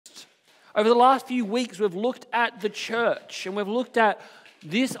Over the last few weeks, we've looked at the church, and we've looked at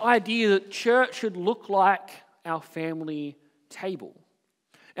this idea that church should look like our family table.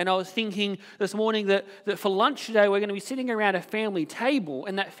 And I was thinking this morning that for lunch today, we're going to be sitting around a family table,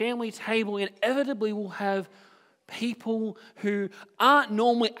 and that family table inevitably will have people who aren't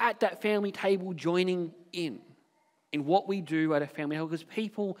normally at that family table joining in what we do at a family table, because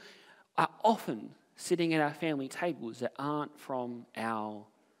people are often sitting at our family tables that aren't from our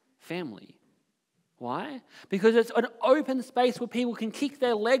family. Why? Because it's an open space where people can kick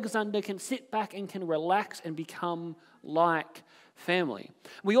their legs under, can sit back and can relax and become like family.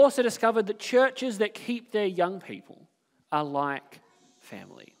 We also discovered that churches that keep their young people are like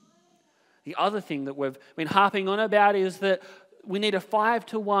family. The other thing that we've been harping on about is that we need a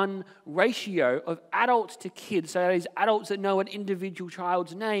 5-to-1 ratio of adults to kids. So that is adults that know an individual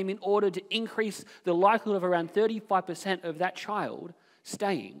child's name in order to increase the likelihood of around 35% of that child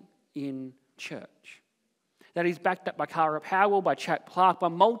staying in church. That is backed up by Cara Powell, by Chad Clark, by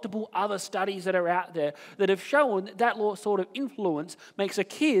multiple other studies that are out there that have shown that sort of influence makes a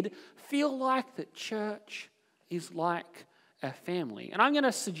kid feel like that church is like a family. And I'm going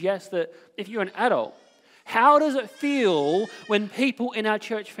to suggest that if you're an adult, how does it feel when people in our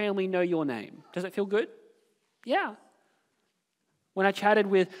church family know your name? Does it feel good? Yeah. When I chatted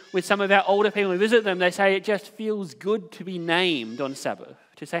with some of our older people who visit them, they say it just feels good to be named on Sabbath.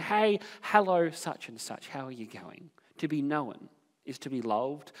 To say, hey, hello, such and such, how are you going? To be known is to be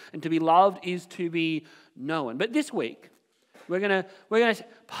loved, and to be loved is to be known. But this week, we're gonna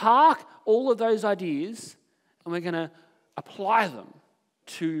park all of those ideas and we're gonna apply them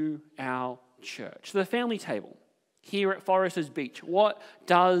to our church. So the family table here at Foresters Beach, what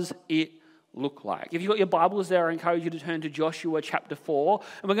does it look like? If you've got your Bibles there, I encourage you to turn to Joshua chapter 4.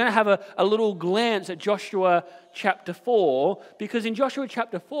 And we're going to have a little glance at Joshua chapter 4, because in Joshua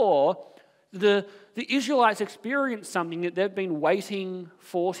chapter 4, the Israelites experienced something that they've been waiting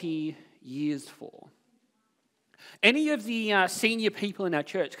 40 years for. Any of the senior people in our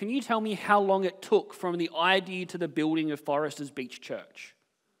church, can you tell me how long it took from the idea to the building of Foresters Beach Church?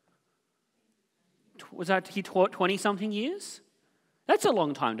 Was that 20-something years? That's a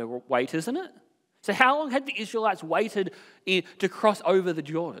long time to wait, isn't it? So how long had the Israelites waited to cross over the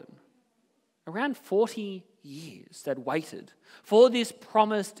Jordan? Around 40 years they'd waited for this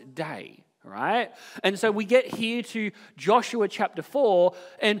promised day, right? And so we get here to Joshua chapter 4,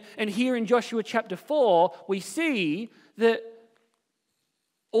 and here in Joshua chapter 4, we see that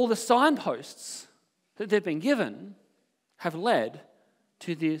all the signposts that they've been given have led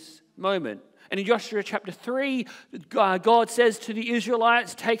to this moment. And in Joshua chapter 3, God says to the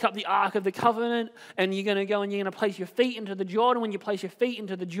Israelites, take up the Ark of the Covenant, and you're going to go and you're going to place your feet into the Jordan. When you place your feet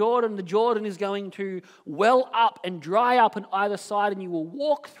into the Jordan is going to well up and dry up on either side, and you will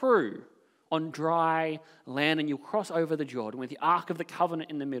walk through on dry land, and you'll cross over the Jordan with the Ark of the Covenant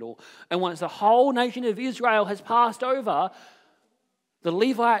in the middle. And once the whole nation of Israel has passed over, the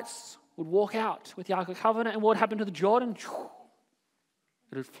Levites would walk out with the Ark of the Covenant, and what would happen to the Jordan?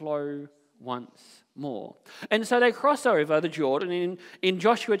 It would flow once more. And so they cross over the Jordan. In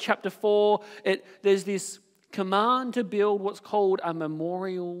Joshua chapter 4, there's this command to build what's called a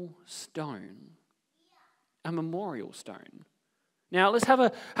memorial stone. A memorial stone. Now let's have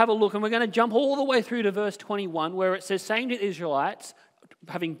a look, and we're going to jump all the way through to verse 21, where it says, saying to the Israelites,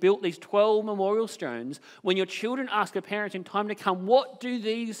 having built these 12 memorial stones, when your children ask their parents in time to come, what do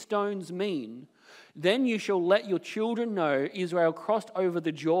these stones mean? Then you shall let your children know Israel crossed over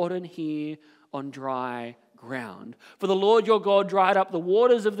the Jordan here on dry ground. For the Lord your God dried up the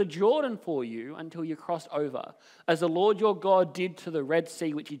waters of the Jordan for you until you crossed over, as the Lord your God did to the Red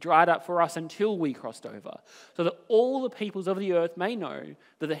Sea, which he dried up for us until we crossed over, so that all the peoples of the earth may know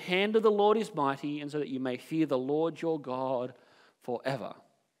that the hand of the Lord is mighty, and so that you may fear the Lord your God forever.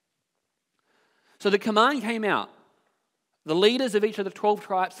 So the command came out. The leaders of each of the 12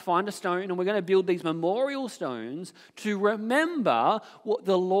 tribes find a stone, and we're going to build these memorial stones to remember what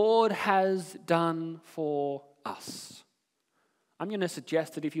the Lord has done for us. I'm going to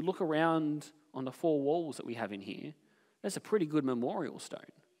suggest that if you look around on the 4 walls that we have in here, there's a pretty good memorial stone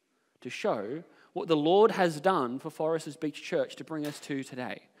to show what the Lord has done for Foresters Beach Church to bring us to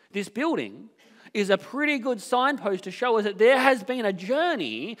today. This building is a pretty good signpost to show us that there has been a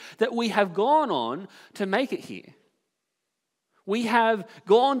journey that we have gone on to make it here. We have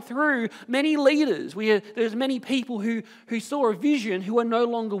gone through many leaders. There's many people who saw a vision, who are no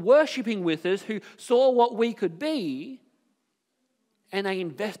longer worshiping with us, who saw what we could be, and they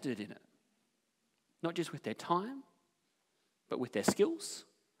invested in it. Not just with their time, but with their skills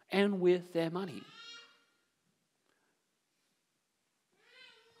and with their money.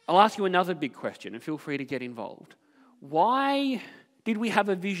 I'll ask you another big question, and feel free to get involved. Why did we have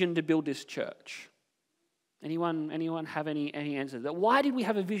a vision to build this church? Anyone have any answers? Why did we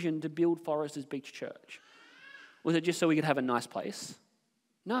have a vision to build Foresters Beach Church? Was it just so we could have a nice place?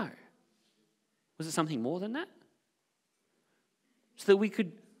 No. Was it something more than that? So that we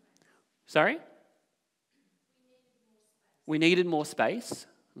could... Sorry? We needed more space.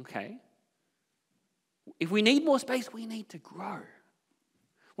 Okay. If we need more space, we need to grow.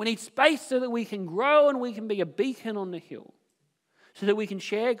 We need space so that we can grow and we can be a beacon on the hill. So that we can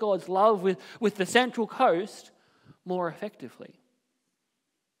share God's love with the Central Coast more effectively.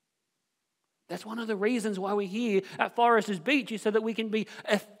 That's one of the reasons why we're here at Foresters Beach, is so that we can be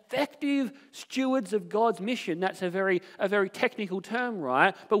effective stewards of God's mission. That's a very technical term,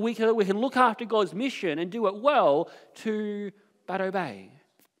 right? But we can look after God's mission and do it well to Baddo Bay,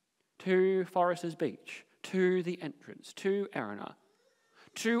 to Foresters Beach, to the entrance, to Erina,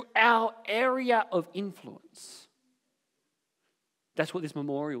 to our area of influence. That's what this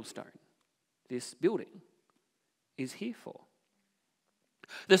memorial stone, this building, is here for.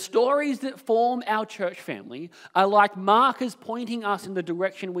 The stories that form our church family are like markers pointing us in the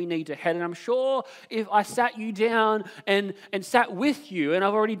direction we need to head. And I'm sure if I sat you down and sat with you, and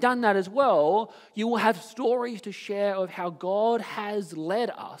I've already done that as well, you will have stories to share of how God has led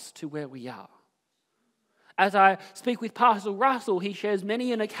us to where we are. As I speak with Pastor Russell, he shares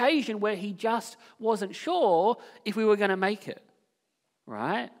many an occasion where he just wasn't sure if we were going to make it,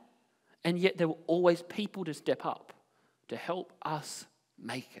 right? And yet there were always people to step up to help us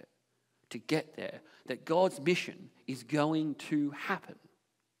make it, to get there, that God's mission is going to happen.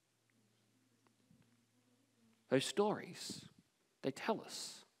 Those stories, they tell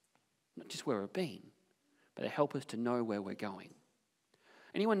us not just where we've been, but they help us to know where we're going.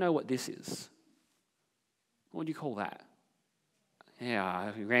 Anyone know what this is? What do you call that?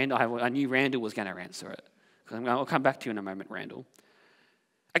 Yeah, I knew Randall was going to answer it. I'll come back to you in a moment, Randall.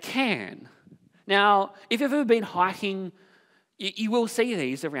 A can. Now, if you've ever been hiking, you will see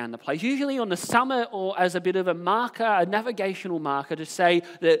these around the place, usually on the summit or as a bit of a marker, a navigational marker to say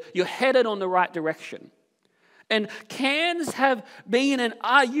that you're headed on the right direction. And cans have been and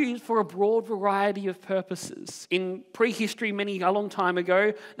are used for a broad variety of purposes. In prehistory, a long time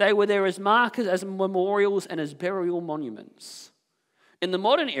ago, they were there as markers, as memorials, and as burial monuments. In the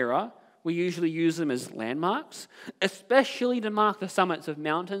modern era, we usually use them as landmarks, especially to mark the summits of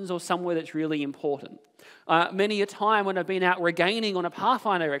mountains or somewhere that's really important. Many a time when I've been out regaining on a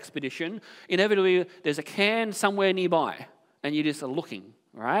Pathfinder expedition, inevitably there's a can somewhere nearby, and you just are looking,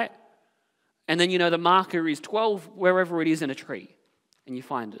 right? And then you know the marker is 12 wherever it is in a tree, and you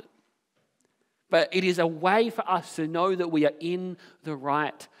find it. But it is a way for us to know that we are in the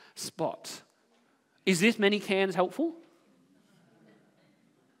right spot. Is this many cans helpful?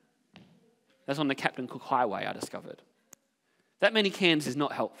 That's on the Captain Cook Highway, I discovered. That many cans is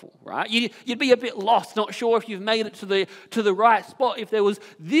not helpful, right? You'd be a bit lost, not sure if you've made it to the right spot, if there was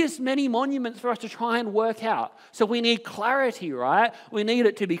this many monuments for us to try and work out. So we need clarity, right? We need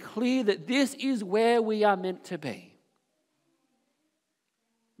it to be clear that this is where we are meant to be.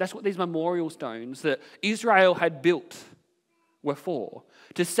 That's what these memorial stones that Israel had built were for.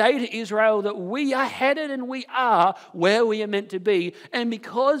 To say to Israel that we are headed and we are where we are meant to be. And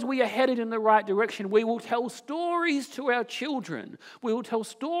because we are headed in the right direction, we will tell stories to our children. We will tell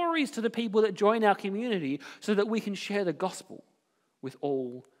stories to the people that join our community so that we can share the gospel with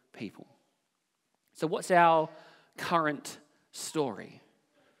all people. So what's our current story?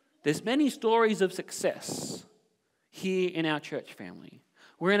 There's many stories of success here in our church family.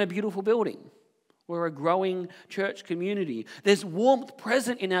 We're in a beautiful building. We're a growing church community. There's warmth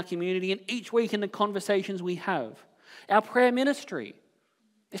present in our community, and each week in the conversations we have. Our prayer ministry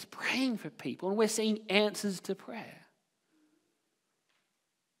is praying for people, and we're seeing answers to prayer.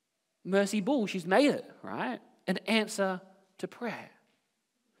 Mercy Bull, she's made it, right? An answer to prayer.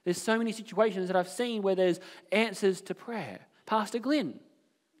 There's so many situations that I've seen where there's answers to prayer. Pastor Glenn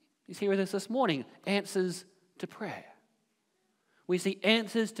is here with us this morning. Answers to prayer. We see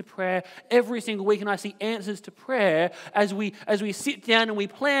answers to prayer every single week, and I see answers to prayer as we sit down and we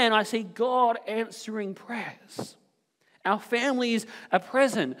plan. I see God answering prayers. Our families are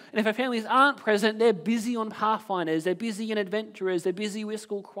present, and if our families aren't present, they're busy on Pathfinders, they're busy in Adventurers, they're busy with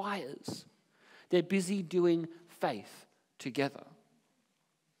school choirs. They're busy doing faith together.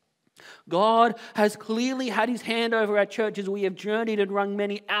 God has clearly had his hand over our church as we have journeyed and run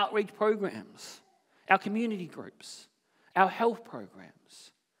many outreach programs, our community groups, our health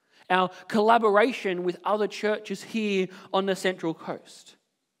programs, our collaboration with other churches here on the Central Coast.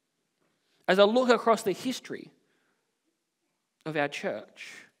 As I look across the history of our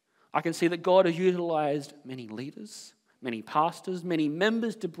church, I can see that God has utilized many leaders, many pastors, many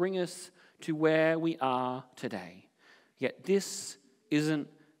members to bring us to where we are today. Yet this isn't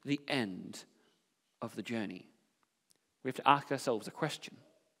the end of the journey. We have to ask ourselves a question.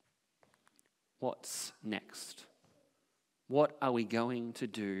 What's next? What are we going to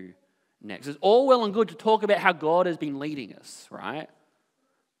do next? It's all well and good to talk about how God has been leading us, right?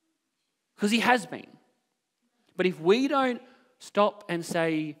 Because he has been. But if we don't stop and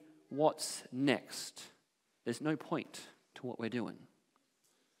say, what's next? There's no point to what we're doing.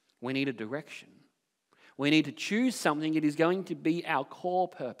 We need a direction. We need to choose something that is going to be our core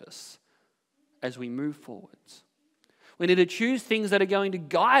purpose as we move forwards. We need to choose things that are going to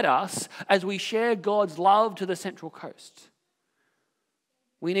guide us as we share God's love to the Central Coast.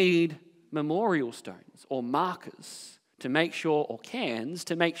 We need memorial stones or markers to make sure, or cans,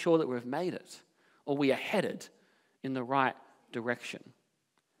 to make sure that we've made it or we are headed in the right direction.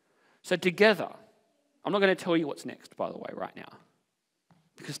 So together, I'm not going to tell you what's next, by the way, right now,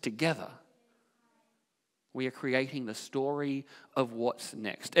 because together we are creating the story of what's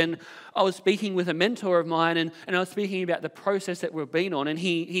next. And I was speaking with a mentor of mine, and I was speaking about the process that we've been on, and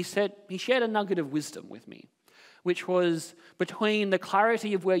he shared a nugget of wisdom with me, which was between the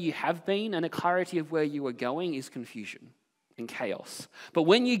clarity of where you have been and the clarity of where you are going is confusion and chaos. But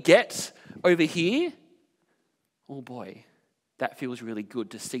when you get over here, oh boy, that feels really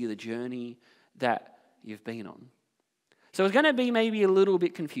good to see the journey that you've been on. So it's going to be maybe a little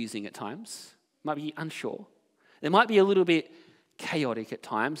bit confusing at times. Might be unsure. There might be a little bit chaotic at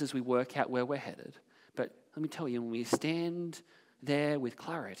times as we work out where we're headed. But let me tell you, when we stand there with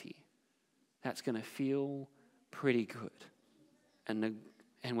clarity, that's going to feel pretty good. And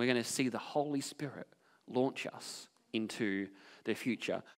we're going to see the Holy Spirit launch us into the future.